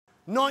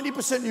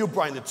90% of your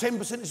brain, the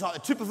 10% is like the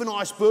tip of an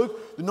iceberg,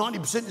 the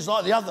 90% is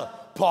like the other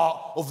part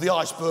of the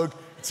iceberg,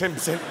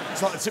 10%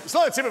 it's like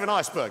the tip of an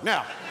iceberg.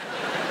 Now,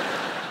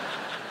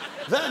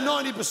 that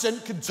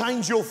 90%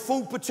 contains your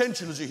full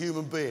potential as a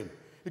human being.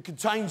 It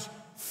contains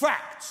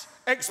facts,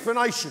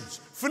 explanations,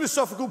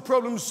 philosophical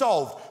problems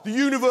solved, the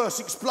universe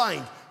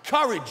explained,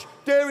 courage,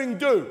 daring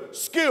do,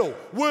 skill,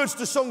 words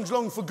to songs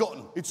long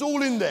forgotten. It's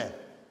all in there,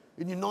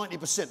 in your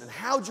 90%. And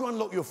how do you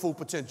unlock your full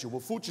potential? Well,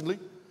 fortunately,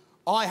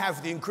 I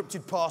have the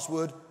encrypted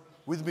password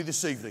with me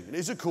this evening. And it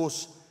is, of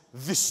course,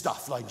 this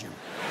stuff, ladies and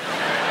gentlemen.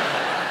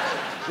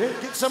 Yeah,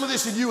 get some of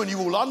this in you and you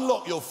will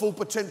unlock your full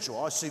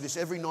potential. I see this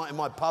every night in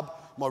my pub.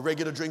 My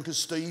regular drinkers,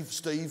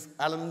 Steve,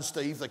 Alan and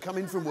Steve, they come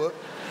in from work.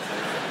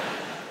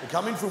 They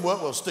come in from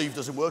work. Well, Steve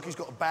doesn't work. He's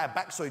got a bad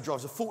back, so he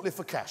drives a forklift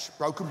for cash.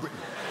 Broken Britain.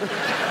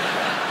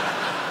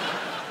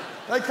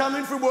 They come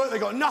in from work.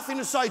 They've got nothing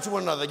to say to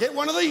one another. They get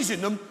one of these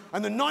in them,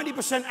 and the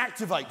 90%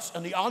 activates,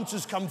 and the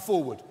answers come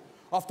forward.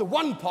 After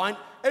one pint,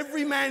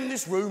 every man in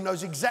this room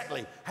knows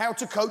exactly how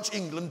to coach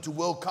England to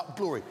World Cup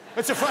glory.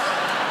 It's a fact.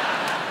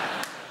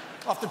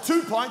 After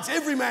 2 pints,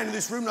 every man in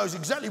this room knows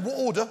exactly what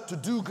order to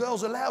do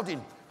girls allowed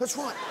in. That's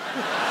right.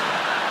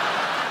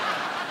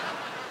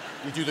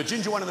 You do the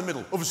ginger one in the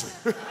middle, obviously.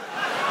 You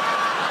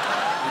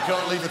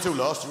can't leave it till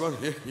last,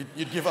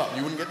 you'd give up.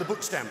 You wouldn't get the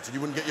book stamped and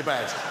you wouldn't get your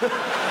badge.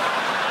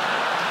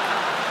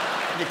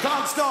 You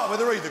can't start with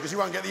her either because you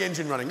won't get the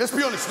engine running. Let's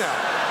be honest now.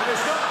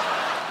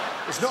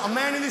 There's not a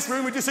man in this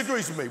room who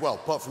disagrees with me. Well,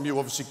 apart from you,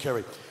 obviously,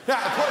 Kerry. Now,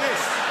 the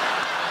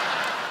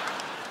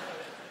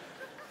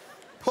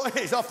point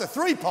is, after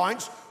 3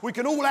 pints, we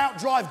can all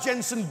outdrive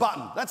Jensen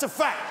Button. That's a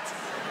fact.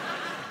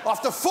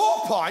 After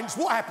 4 pints,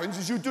 what happens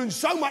is you're doing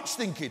so much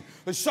thinking,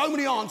 there's so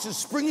many answers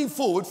springing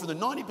forward from the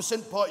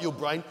 90% part of your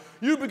brain,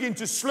 you begin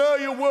to slur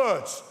your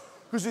words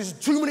because there's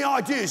too many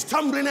ideas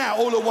tumbling out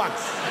all at once.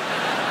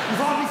 You've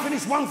hardly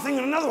finished one thing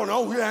and another one.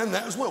 Oh, yeah, and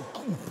that as well.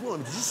 Oh,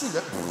 did you see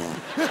that?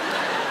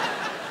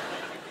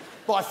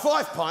 By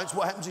 5 pints,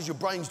 what happens is your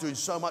brain's doing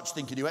so much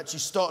thinking, you actually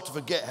start to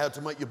forget how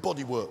to make your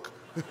body work.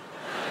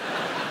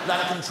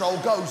 Ladder control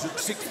goes at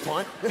 6th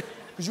pint.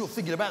 Because you're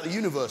thinking about the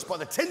universe. By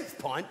the 10th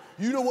pint,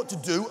 you know what to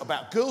do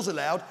about Girls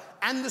Aloud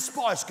and the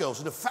Spice Girls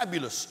in a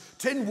fabulous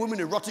 10-woman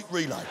erotic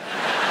relay.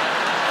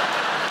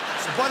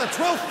 So by the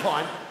 12th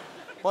pint,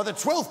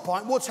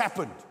 what's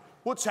happened?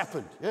 What's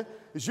happened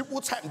is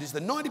the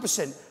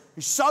 90%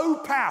 is so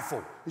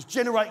powerful, it's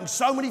generating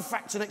so many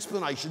facts and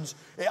explanations,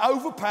 it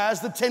overpowers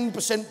the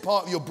 10%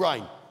 part of your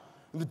brain.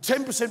 And the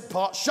 10%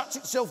 part shuts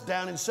itself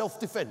down in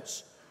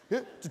self-defense.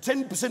 Yeah, to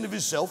 10% of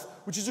itself,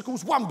 which is, of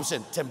course, 1%,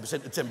 10% to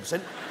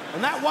 10%.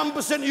 And that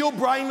 1% of your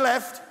brain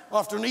left,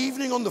 after an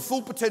evening on the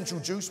full potential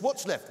juice,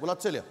 what's left? Well, I'll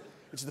tell you.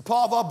 It's the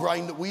part of our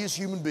brain that we as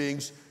human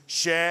beings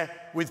share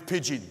with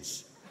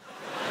pigeons.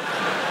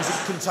 Because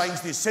it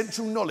contains the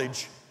essential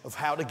knowledge of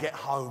how to get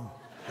home.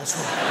 That's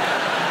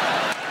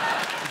right.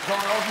 You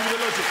can't argue with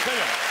the logic, can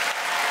you?